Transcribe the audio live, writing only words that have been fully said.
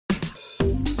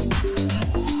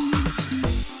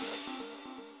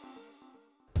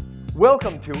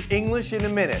Welcome to English in a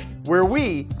Minute, where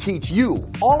we teach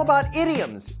you all about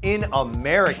idioms in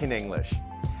American English.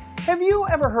 Have you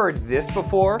ever heard this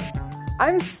before?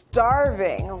 I'm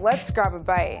starving. Let's grab a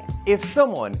bite. If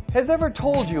someone has ever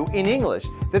told you in English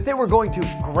that they were going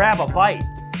to grab a bite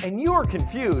and you are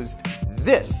confused,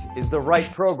 this is the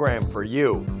right program for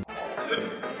you.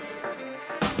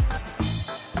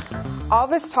 All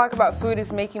this talk about food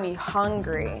is making me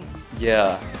hungry.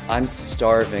 Yeah, I'm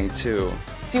starving too.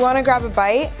 Do you want to grab a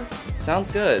bite? Sounds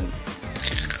good.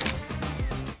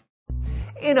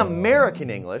 In American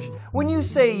English, when you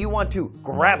say you want to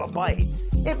grab a bite,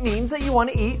 it means that you want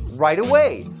to eat right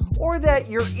away, or that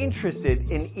you're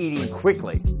interested in eating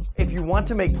quickly. If you want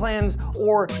to make plans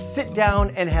or sit down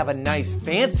and have a nice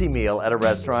fancy meal at a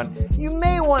restaurant, you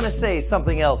may want to say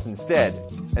something else instead.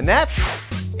 And that's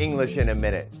English in a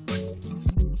Minute.